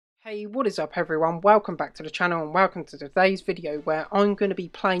Hey, what is up everyone? Welcome back to the channel and welcome to today's video where I'm going to be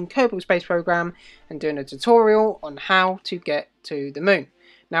playing Kerbal Space Program and doing a tutorial on how to get to the moon.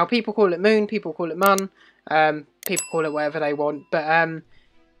 Now people call it Moon, people call it Mun, people call it whatever they want, but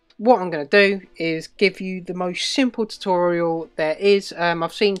what I'm going to do is give you the most simple tutorial there is.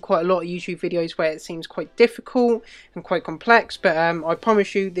 I've seen quite a lot of YouTube videos where it seems quite difficult and quite complex, but I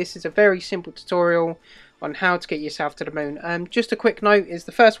promise you this is a very simple tutorial on how to get yourself to the moon. Just a quick note is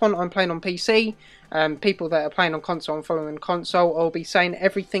the first one I'm playing on PC. People that are playing on console and following console, I'll be saying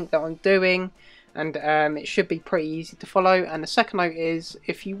everything that I'm doing, and it should be pretty easy to follow. And the second note is,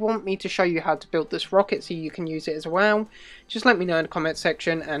 if you want me to show you how to build this rocket so you can use it as well, just let me know in the comment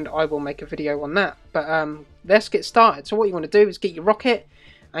section and I will make a video on that. But let's get started. So what you want to do is get your rocket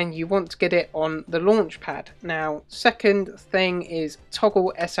and you want to get it on the launch pad. Now second thing is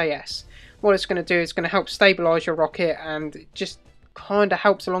toggle SAS. What it's going to do is going to help stabilize your rocket and it just kind of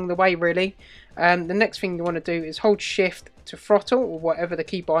helps along the way really. The next thing you want to do is hold shift to throttle or whatever the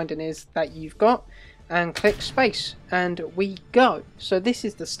key binding is that you've got and click space and we go. So this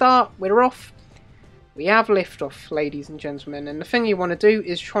is the start, we're off. We have liftoff, ladies and gentlemen, and the thing you want to do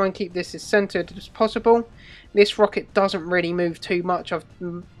is try and keep this as centered as possible. This rocket doesn't really move too much. I've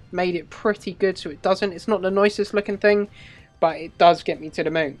made it pretty good so it doesn't. It's not the nicest looking thing, but it does get me to the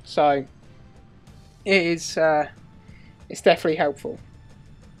moon, so it is it's definitely helpful.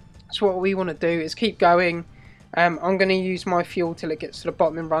 So what we want to do is keep going. I'm going to use my fuel till it gets to the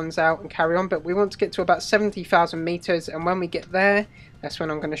bottom and runs out and carry on, but we want to get to about 70,000 meters, and when we get there, that's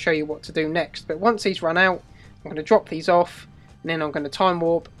when I'm going to show you what to do next. But once these run out, I'm going to drop these off and then I'm going to time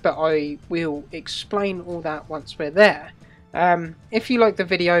warp, but I will explain all that once we're there. If you like the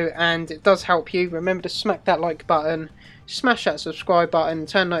video and it does help you, remember to smack that like button, smash that subscribe button,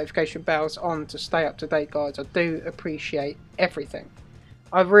 turn notification bells on to stay up to date, guys. I do appreciate everything.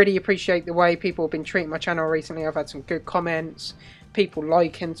 I really appreciate the way people have been treating my channel recently. I've had some good comments, people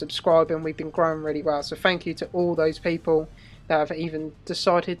liking, subscribing. We've been growing really well, so thank you to all those people that have even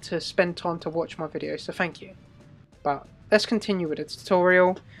decided to spend time to watch my videos, so thank you. But let's continue with the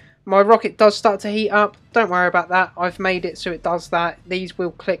tutorial. My rocket does start to heat up, don't worry about that. I've made it so it does that. These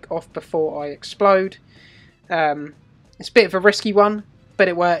will click off before I explode. It's a bit of a risky one, but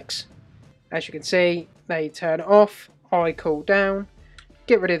it works. As you can see, they turn off, I cool down,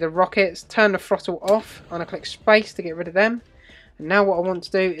 get rid of the rockets, turn the throttle off, and I click space to get rid of them. And now what I want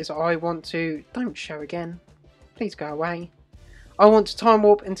to do is I want to, don't show again, please go away. I want to time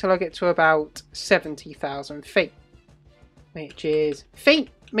warp until I get to about 70,000 feet, which is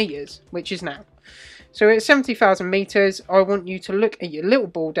meters, which is now. So at 70,000 meters, I want you to look at your little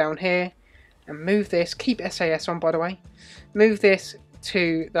ball down here and move this, keep SAS on by the way, move this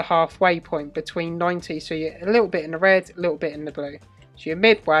to the halfway point between 90, so you're a little bit in the red, a little bit in the blue. So you're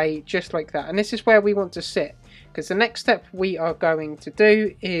midway, just like that, and this is where we want to sit, because the next step we are going to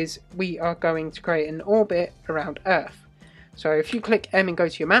do is we are going to create an orbit around Earth. So if you click M and go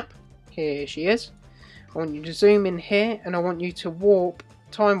to your map, here she is. I want you to zoom in here and I want you to warp,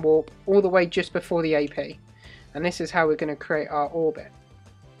 time warp, all the way just before the AP. And this is how we're going to create our orbit.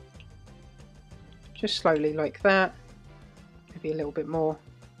 Just slowly like that, maybe a little bit more,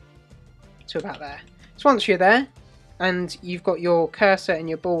 to about there. So once you're there, and you've got your cursor and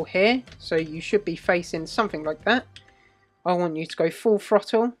your ball here, so you should be facing something like that, I want you to go full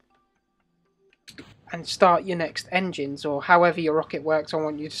throttle and start your next engines, or however your rocket works. I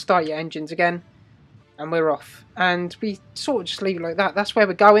want you to start your engines again, and we're off. And we sort of just leave it like that. That's where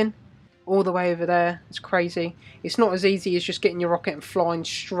we're going, all the way over there. It's crazy. It's not as easy as just getting your rocket and flying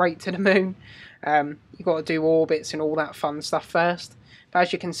straight to the moon. You've got to do orbits and all that fun stuff first. But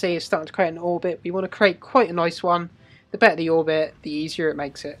as you can see, it's starting to create an orbit. We want to create quite a nice one. The better the orbit, the easier it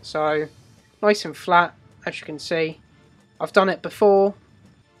makes it. So nice and flat, as you can see. I've done it before.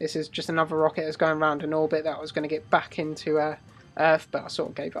 This is just another rocket that's going around an orbit that I was going to get back into Earth, but I sort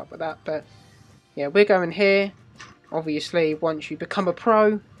of gave up with that. But yeah, we're going here. Obviously, once you become a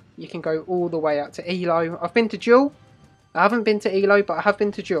pro, you can go all the way out to ELO. I've been to Dual. I haven't been to ELO, but I have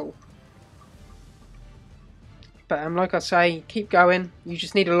been to Dual. But like I say, keep going. You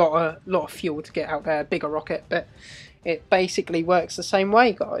just need a lot of fuel to get out there. Bigger rocket, but it basically works the same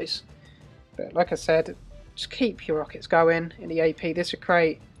way, guys. But like I said, just keep your rockets going in the AP. This will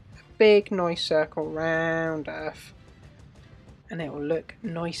create a big, nice circle around Earth, and it will look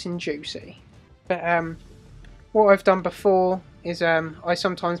nice and juicy. But what I've done before is I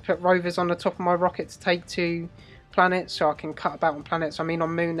sometimes put rovers on the top of my rocket to take to planets, so I can cut about on planets. I mean,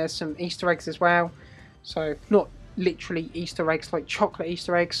 on Moon there's some Easter eggs as well. So not literally Easter eggs like chocolate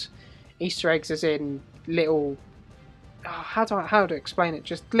Easter eggs. Easter eggs as in little how to explain it?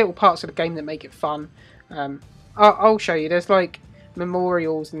 Just little parts of the game that make it fun. I'll show you. There's like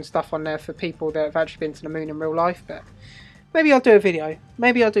memorials and stuff on there for people that have actually been to the moon in real life. But maybe I'll do a video.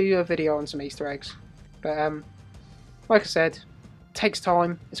 Maybe I'll do a video on some Easter eggs. But like I said, it takes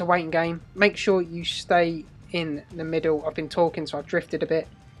time. It's a waiting game. Make sure you stay in the middle. I've been talking, so I've drifted a bit.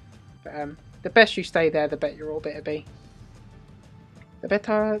 But the best you stay there, the better your orbit will be. The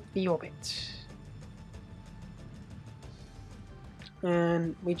better the orbit.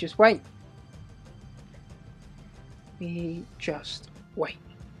 And we just wait. We just wait.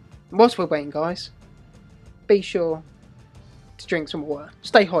 And whilst we're waiting, guys, be sure to drink some water.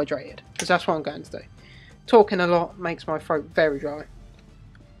 Stay hydrated, because that's what I'm going to do. Talking a lot makes my throat very dry.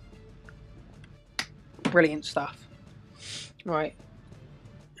 Brilliant stuff. Right.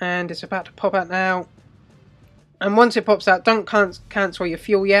 And it's about to pop out now. And once it pops out, don't cancel your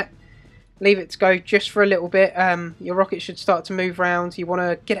fuel yet. Leave it to go just for a little bit. Your rocket should start to move around. You want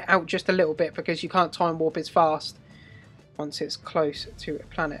to get it out just a little bit because you can't time warp as fast once it's close to a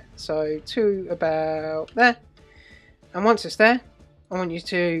planet. So to about there. And once it's there, I want you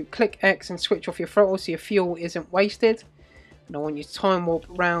to click X and switch off your throttle so your fuel isn't wasted. And I want you to time warp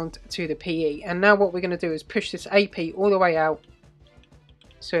round to the PE. And now what we're going to do is push this AP all the way out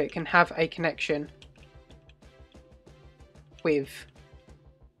so it can have a connection with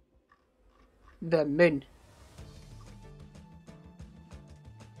the moon.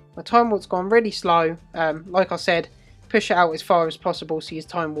 My time warp's gone really slow. Like I said, push it out as far as possible so your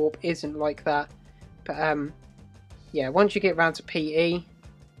time warp isn't like that. But yeah, once you get round to PE,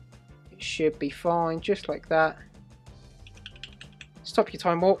 it should be fine, just like that. Stop your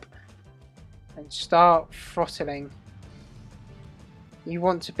time warp and start throttling. You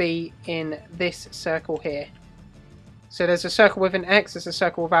want to be in this circle here. So there's a circle with an X, there's a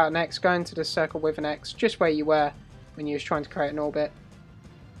circle without an X. Go into the circle with an X, just where you were when you was trying to create an orbit.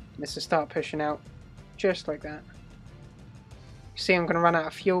 And this will start pushing out, just like that. You see I'm going to run out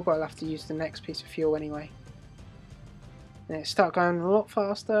of fuel, but I'll have to use the next piece of fuel anyway. And it start going a lot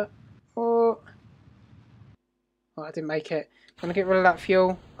faster. Oh, I didn't make it. I'm going to get rid of that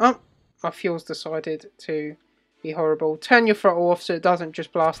fuel. Oh, my fuel's decided to be horrible. Turn your throttle off so it doesn't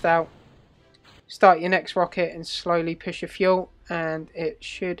just blast out. Start your next rocket and slowly push your fuel, and it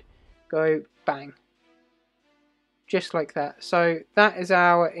should go bang. Just like that. So that is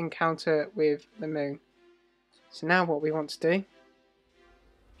our encounter with the moon. So now what we want to do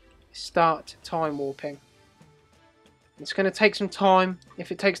is start time warping. It's going to take some time.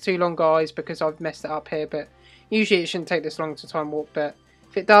 If it takes too long, guys, because I've messed it up here, but usually it shouldn't take this long to time warp, but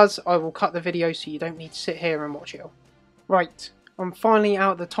if it does, I will cut the video so you don't need to sit here and watch it all. Right. I'm finally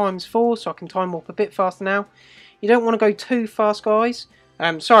out of the ×4, so I can time warp a bit faster now. You don't want to go too fast, guys.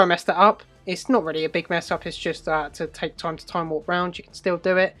 Sorry I messed that up. It's not really a big mess up, it's just to take time to time warp round. You can still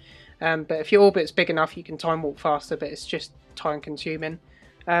do it. But if your orbit's big enough, you can time warp faster, but it's just time consuming.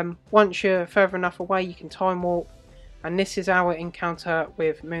 Once you're further enough away, you can time warp. And this is our encounter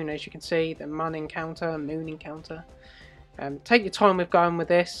with Moon, as you can see. The Mun Encounter, Moon Encounter. Take your time with going with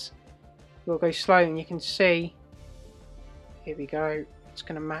this. You'll go slow and you can see. Here we go. It's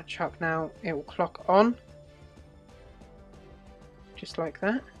going to match up now. It will clock on. Just like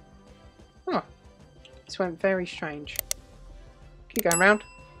that. Oh, this went very strange. Keep going round.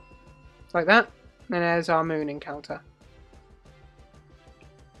 Like that. And there's our Moon Encounter.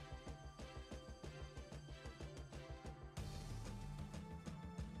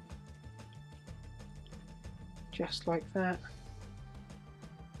 Just like that.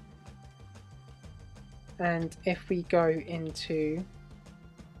 And if we go into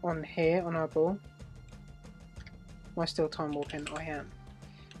on here on our ball, am I still time warping? I am.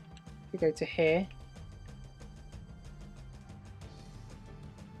 If we go to here,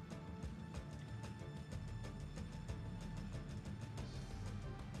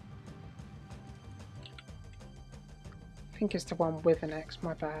 I think it's the one with an X,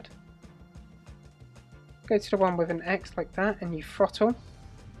 my bad. Go to the one with an X like that and you throttle.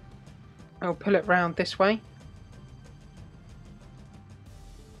 I'll pull it round this way.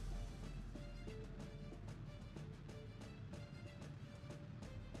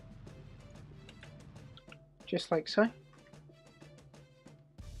 Just like so.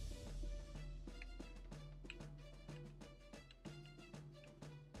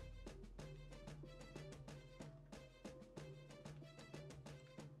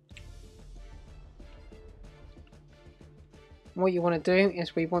 What you want to do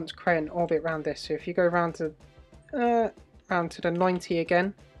is we want to create an orbit around this. So if you go round to the 90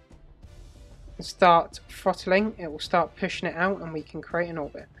 again and start throttling, it will start pushing it out and we can create an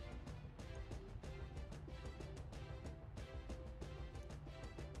orbit.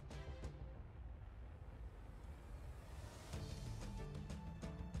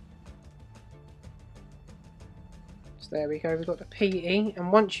 There we go, we've got the PE,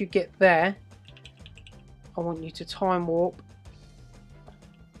 and once you get there, I want you to time warp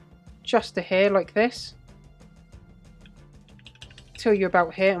just to here like this till you're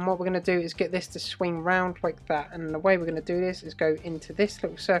about here, and what we're going to do is get this to swing round like that, and the way we're going to do this is go into this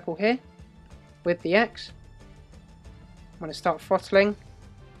little circle here with the X. I'm going to start throttling.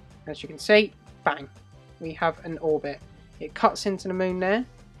 As you can see, bang, we have an orbit. It cuts into the moon there,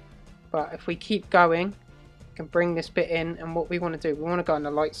 but if we keep going, we can bring this bit in, and what we want to do, we want to go on the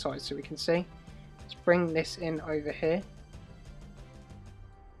light side so we can see. Let's bring this in over here.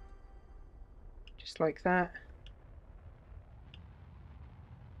 Just like that.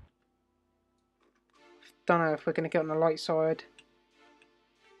 Don't know if we're going to get on the light side.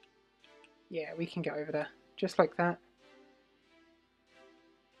 Yeah, we can get over there. Just like that.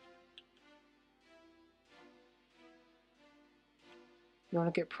 You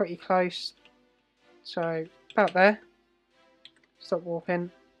want to get pretty close. So, about there. Stop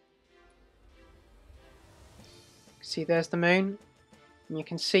warping. See, there's the moon. And you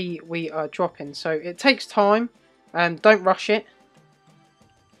can see we are dropping. So, it takes time. Don't rush it.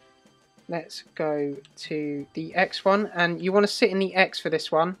 Let's go to the X one, and you want to sit in the X for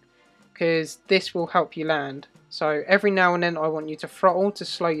this one because this will help you land. So every now and then I want you to throttle to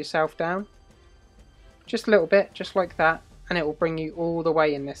slow yourself down just a little bit, just like that, and it will bring you all the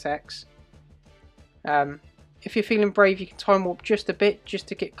way in this X. If you're feeling brave, you can time warp just a bit just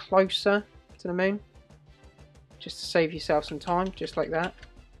to get closer to the moon, just to save yourself some time, just like that.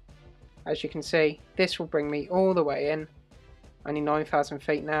 As you can see, this will bring me all the way in. Only 9,000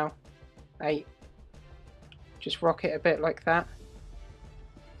 feet now. 8. Just rock it a bit like that.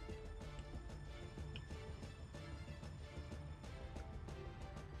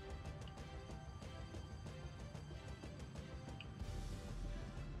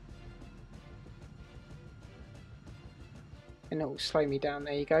 And it will slow me down.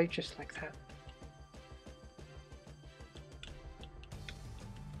 There you go, just like that.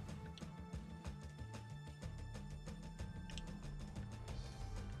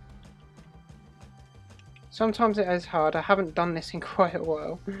 Sometimes it is hard. I haven't done this in quite a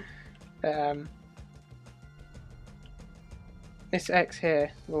while. This X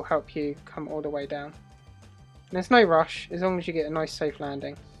here will help you come all the way down. And there's no rush as long as you get a nice safe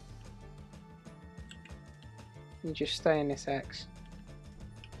landing. You just stay in this X.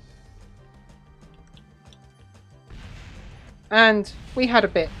 And we had a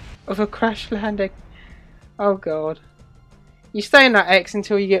bit of a crash landing. Oh god. You stay in that X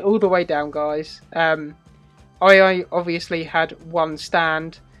until you get all the way down, guys. I obviously had one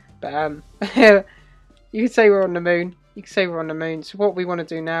stand, but you could say we're on the moon. You can say we're on the moon. So what we want to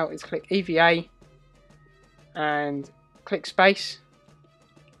do now is click EVA and click space.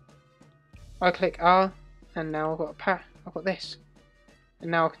 I click R, and now I've got I've got this, and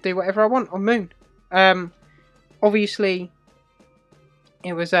now I can do whatever I want on moon. Obviously,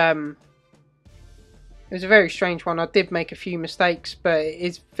 it was a very strange one. I did make a few mistakes, but it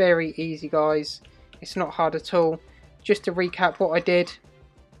is very easy, guys. It's not hard at all. Just to recap, what I did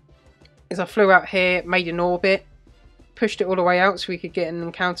is I flew out here, made an orbit, pushed it all the way out so we could get an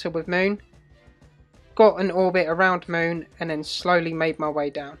encounter with Moon, got an orbit around Moon, and then slowly made my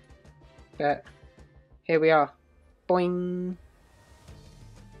way down. But here we are. Boing.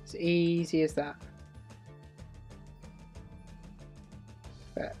 As easy as that.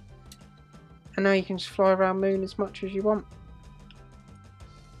 But and now you can just fly around Moon as much as you want.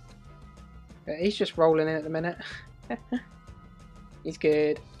 But he's just rolling in at the minute. He's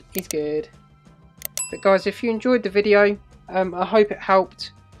good. He's good. But guys, if you enjoyed the video, I hope it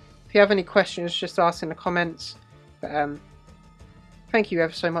helped. If you have any questions, just ask in the comments. But thank you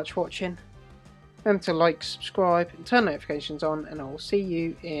ever so much for watching. Remember to like, subscribe, and turn notifications on, and I will see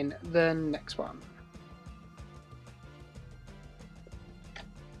you in the next one.